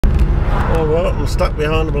what? I'm stuck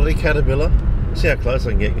behind a bloody Caterpillar. See how close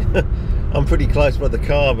I can get. I'm pretty close by the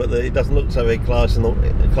car, but it doesn't look so very close in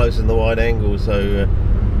the wide angle, so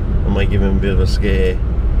I might give him a bit of a scare.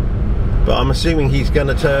 But I'm assuming he's going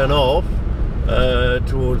to turn off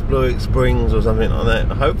towards Blue Springs or something like that,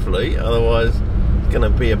 hopefully, otherwise it's going to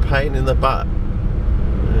be a pain in the butt.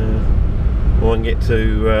 I won't get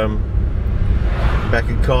to back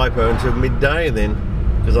at KYPE until midday then,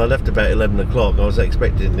 because I left about 11 o'clock. I was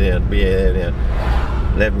expecting to be there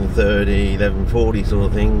 11:30, 11:40 sort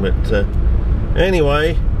of thing, but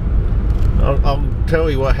anyway, I'll tell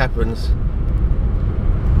you what happens.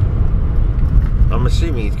 I'm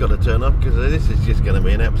assuming he's got to turn up, because this is just going to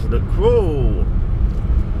be an absolute crawl.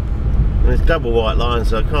 And it's double white line,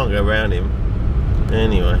 so I can't go around him.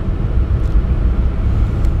 Anyway.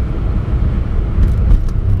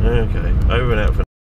 Okay, over and out for